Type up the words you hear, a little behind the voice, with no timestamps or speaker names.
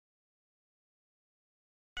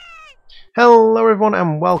Hello everyone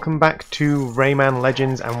and welcome back to Rayman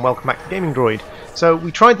Legends and welcome back to Gaming Droid. So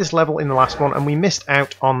we tried this level in the last one and we missed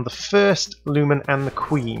out on the first Lumen and the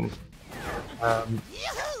Queen. And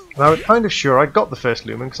I was kind of sure I'd got the first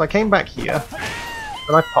Lumen because I came back here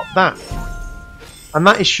and I popped that. And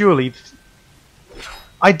that is surely...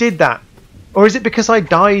 I did that. Or is it because I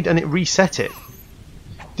died and it reset it?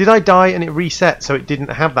 Did I die and it reset so it didn't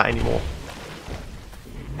have that anymore?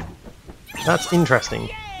 That's interesting.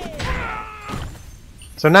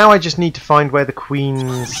 So now I just need to find where the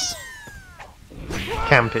Queen's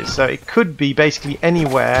camp is. So it could be basically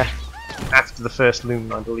anywhere after the first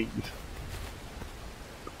Lumen, I believe.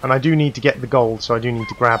 And I do need to get the gold, so I do need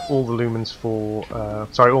to grab all the Lumens for...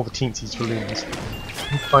 sorry, all the Teensies for Lumens.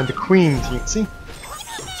 I need to find the Queen Teensy.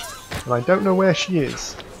 And I don't know where she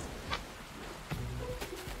is.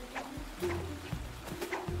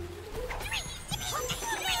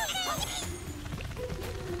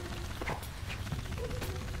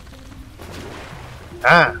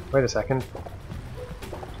 Ah, wait a second.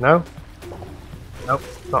 No? Nope,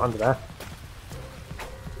 not under there.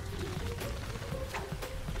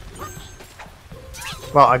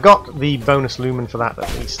 Well, I got the bonus Lumen for that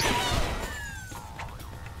at least.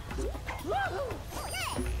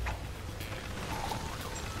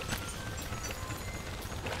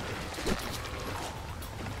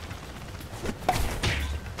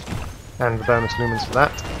 And the bonus Lumens for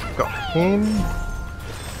that. Got him.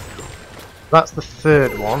 That's the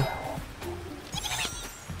third one.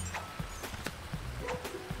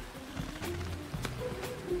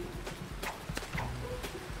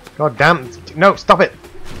 God damn! No, stop it!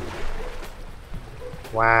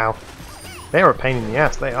 Wow, they're a pain in the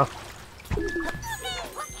ass. They are.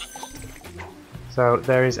 So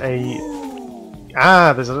there is a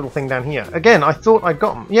there's a little thing down here. Again, I thought I'd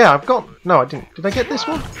got them. Yeah, I've got. No, I didn't. Did I get this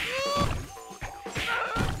one?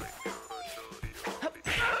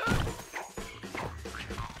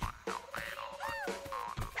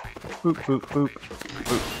 Boop, boop, boop,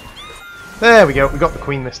 boop. There we go, we got the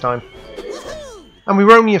Queen this time. And we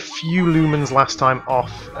were only a few Lumens last time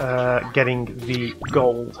off getting the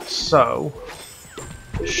gold, so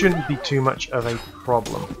shouldn't be too much of a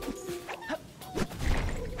problem.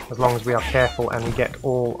 As long as we are careful and we get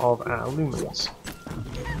all of our Lumens.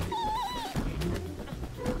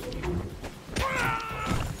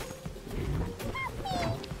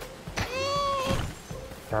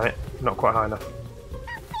 Damn it, not quite high enough.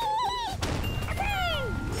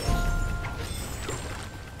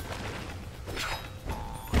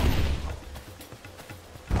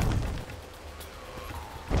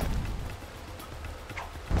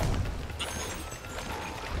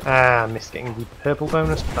 Ah, missed getting the purple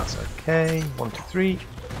bonus, but that's okay. 1, 2, 3.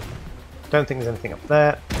 Don't think there's anything up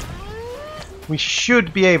there. We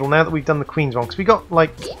should be able, now that we've done the Queen's one, because we got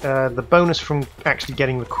like the bonus from actually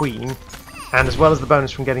getting the Queen, and as well as the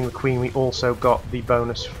bonus from getting the Queen, we also got the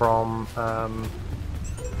bonus from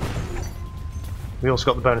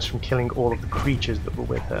killing all of the creatures that were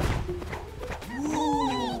with her.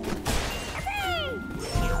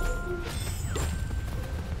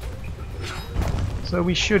 So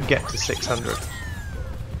we should get to 600.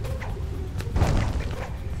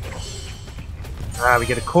 We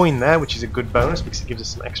get a coin there, which is a good bonus because it gives us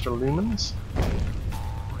some extra Lumens.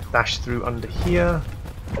 Dash through under here.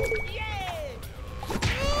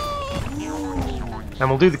 And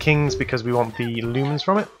we'll do the Kings because we want the Lumens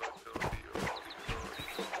from it.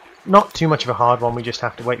 Not too much of a hard one, we just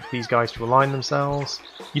have to wait for these guys to align themselves.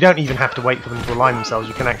 You don't even have to wait for them to align themselves,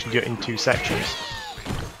 you can actually do it in 2 sections.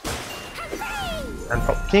 And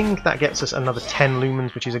pop the King, that gets us another 10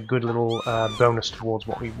 Lumens, which is a good little bonus towards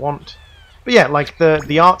what we want. But yeah, like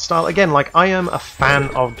the art style, again, like I am a fan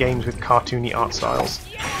of games with cartoony art styles.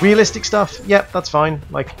 Realistic stuff, yep, that's fine.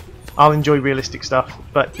 Like, I'll enjoy realistic stuff,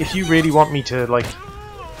 but if you really want me to like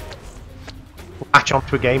latch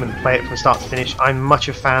onto a game and play it from start to finish, I'm much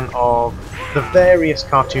a fan of the various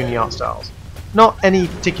cartoony art styles. Not any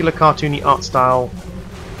particular cartoony art style,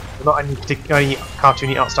 not any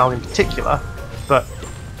cartoony art style in particular, but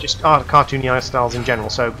just cartoony art styles in general.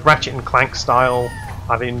 So Ratchet and Clank style,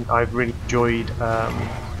 I've really enjoyed. I've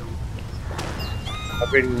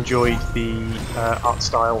really enjoyed the art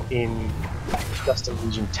style in Dust and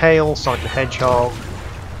Legion Tale, Sonic the Hedgehog.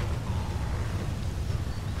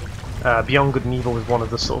 Beyond Good and Evil is one of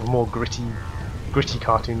the sort of more gritty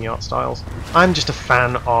cartoony art styles. I'm just a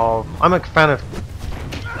fan of. I'm a fan of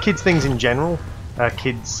kids things in general,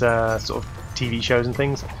 kids sort of TV shows and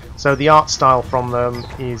things. So the art style from them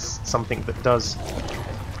is something that does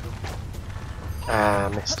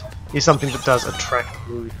is something that does attract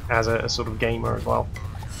you as a sort of gamer as well.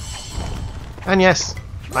 And yes,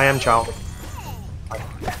 I am childish.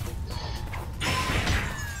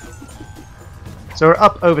 So we're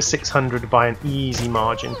up over 600 by an easy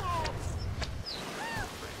margin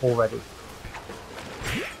already.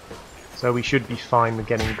 So we should be fine with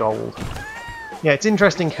getting gold. Yeah, it's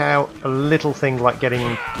interesting how a little thing like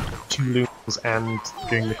getting 2 lumens and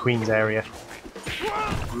doing the Queen's area,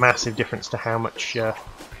 massive difference to how much,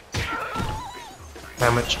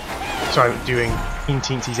 sorry, doing in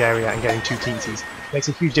Teensy's area and getting 2 Teensies. Makes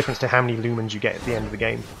a huge difference to how many lumens you get at the end of the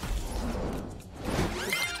game.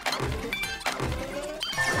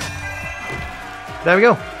 There we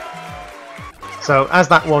go. So as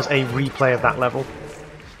that was a replay of that level,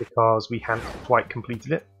 because we hadn't quite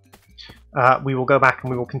completed it, we will go back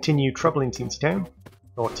and we will continue Trouble in Teensy Town,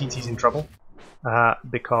 or Teensy's in Trouble,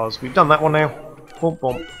 because we've done that one now, boom,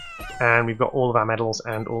 boom, and we've got all of our medals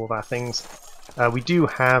and all of our things. We do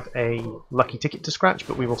have a lucky ticket to scratch,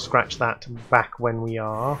 but we will scratch that back when we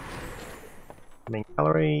are main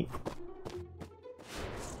gallery.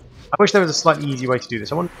 I wish there was a slightly easier way to do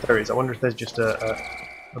this. I wonder if there is. I wonder if there's just a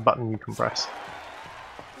button you can press.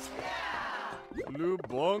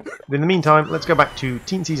 But in the meantime, let's go back to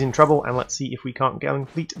Teensy's in Trouble and let's see if we can't go and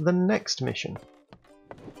complete the next mission.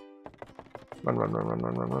 Run, run, run, run,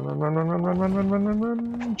 run, run, run, run, run, run, run, run, run, run, run,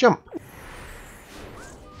 run, run, jump!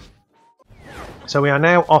 So we are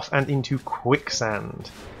now off and into quicksand.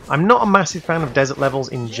 I'm not a massive fan of desert levels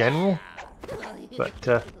in general, but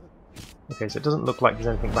okay, so it doesn't look like there's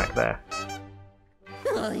anything back there.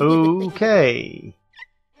 Okay.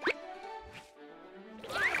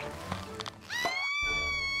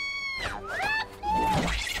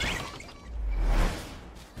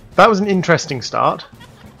 That was an interesting start.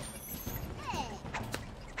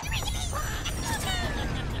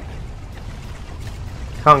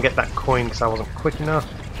 Can't get that coin because I wasn't quick enough.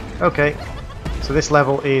 Okay, so this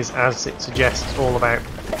level is, as it suggests, all about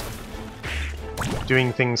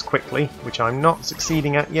doing things quickly, which I'm not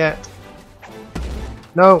succeeding at yet.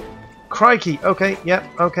 No! Crikey! Okay, yep,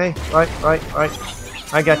 okay, right.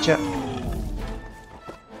 I getcha.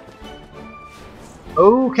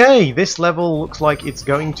 Okay, this level looks like it's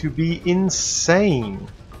going to be insane.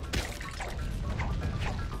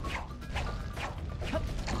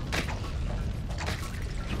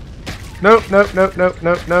 Nope, nope, nope, nope,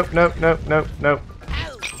 nope, nope, nope, nope, nope, nope.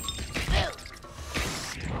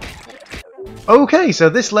 Okay, so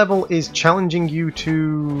this level is challenging you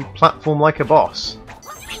to platform like a boss.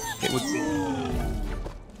 It would seem.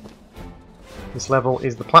 This level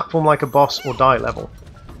is the platform like a boss or die level.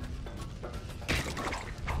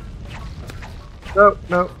 No,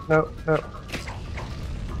 no, no, no.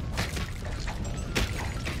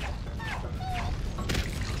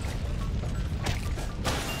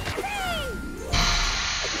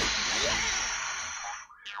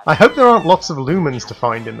 I hope there aren't lots of lumens to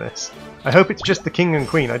find in this. I hope it's just the king and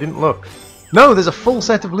queen. I didn't look. No, there's a full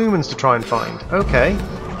set of lumens to try and find. Okay.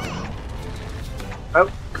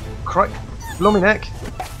 Oh, crikey. Blooming heck.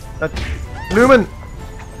 Lumen!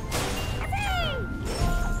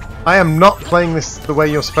 I am not playing this the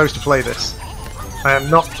way you're supposed to play this. I am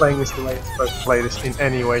not playing this the way you're supposed to play this in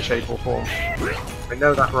any way, shape or form. I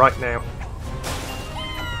know that right now.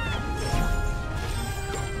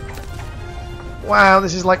 Wow,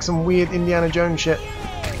 this is like some weird Indiana Jones shit.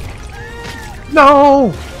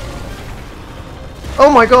 No!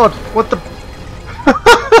 Oh my god, what the...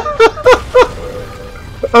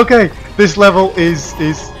 Okay, this level is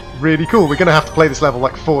really cool. We're going to have to play this level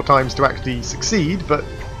like 4 times to actually succeed, but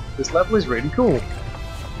this level is really cool.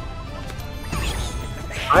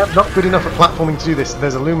 I am not good enough at platforming to do this.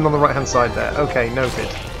 There's a lumen on the right hand side there. Okay, noted.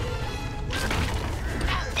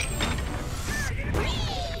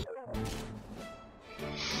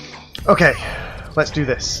 Okay, let's do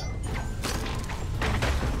this.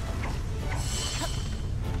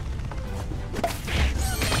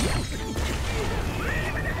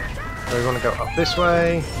 So we want to go up this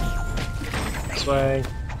way,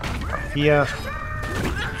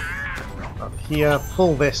 up here,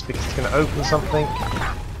 pull this because it's going to open something.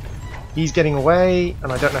 He's getting away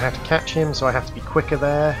and I don't know how to catch him, so I have to be quicker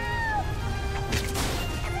there.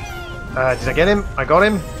 Did I get him? I got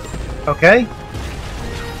him. Okay.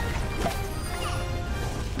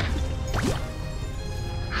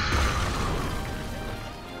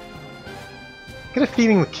 I get a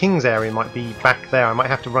feeling the king's area might be back there. I might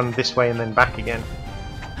have to run this way and then back again.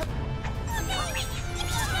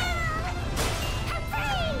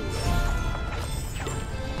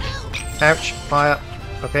 Ouch, fire.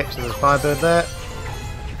 Okay, so there's a firebird there.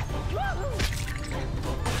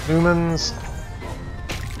 Lumens.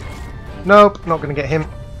 Nope, not going to get him.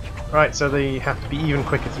 Right, so they have to be even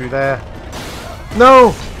quicker through there.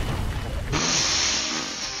 No!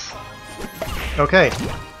 Okay.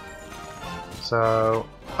 So,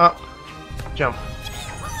 up, jump.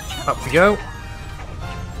 Up we go.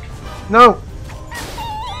 No!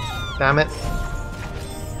 Damn it.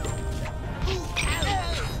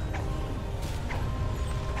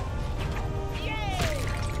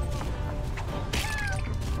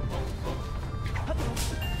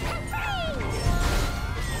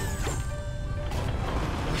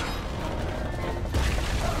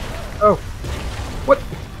 Oh. What?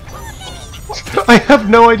 I have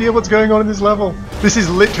no idea what's going on in this level. This is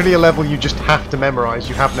literally a level you just have to memorize.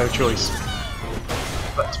 You have no choice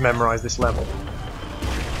but to memorize this level.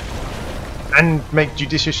 And make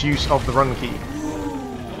judicious use of the run key.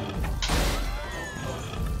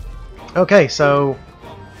 Okay, so...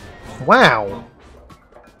 Wow!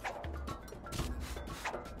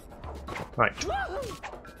 Right.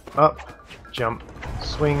 Up, jump,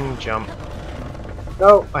 swing, jump.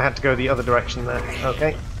 No, I had to go the other direction there.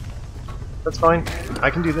 Okay. That's fine. I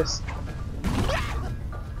can do this.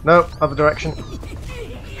 No, other direction.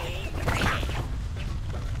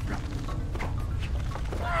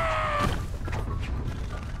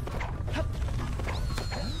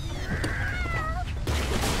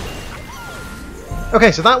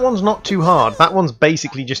 Okay, so that one's not too hard. That one's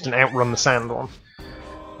basically just an outrun the sand one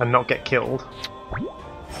and not get killed.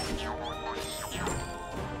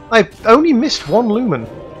 I only missed one lumen.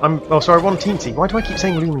 Oh, sorry, one teensy. Why do I keep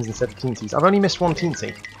saying lumens instead of teensies? I've only missed one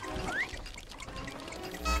teensy.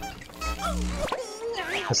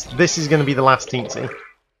 This is going to be the last teensy.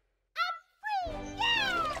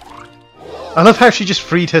 I love how she just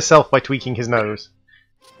freed herself by tweaking his nose.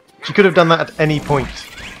 She could have done that at any point.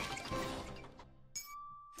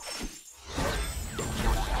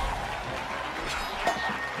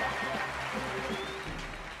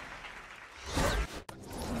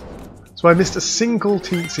 So I missed a single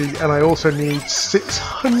teensy, and I also need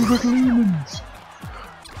 600 lumens.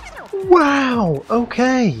 Wow!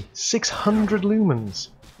 Okay, 600 lumens.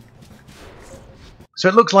 So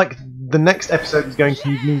it looks like the next episode is going to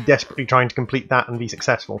be me desperately trying to complete that and be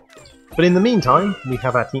successful. But in the meantime, we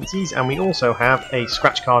have our teensies, and we also have a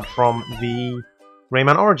scratch card from the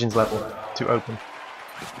Rayman Origins level to open.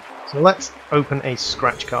 So let's open a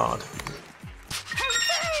scratch card.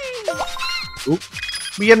 Ooh.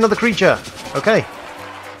 We get another creature! Okay.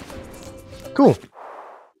 Cool.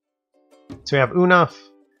 So we have Unaf.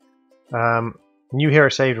 New hero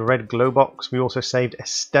saved a red glow box. We also saved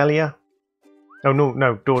Estelia. Oh no,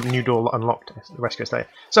 new door unlocked. Rescue Estelia.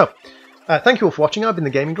 So, thank you all for watching. I've been the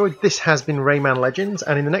Gaming Droid. This has been Rayman Legends,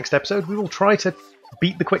 and in the next episode we will try to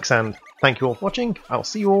beat the quicksand. Thank you all for watching. I'll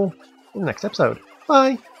see you all in the next episode.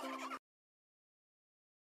 Bye!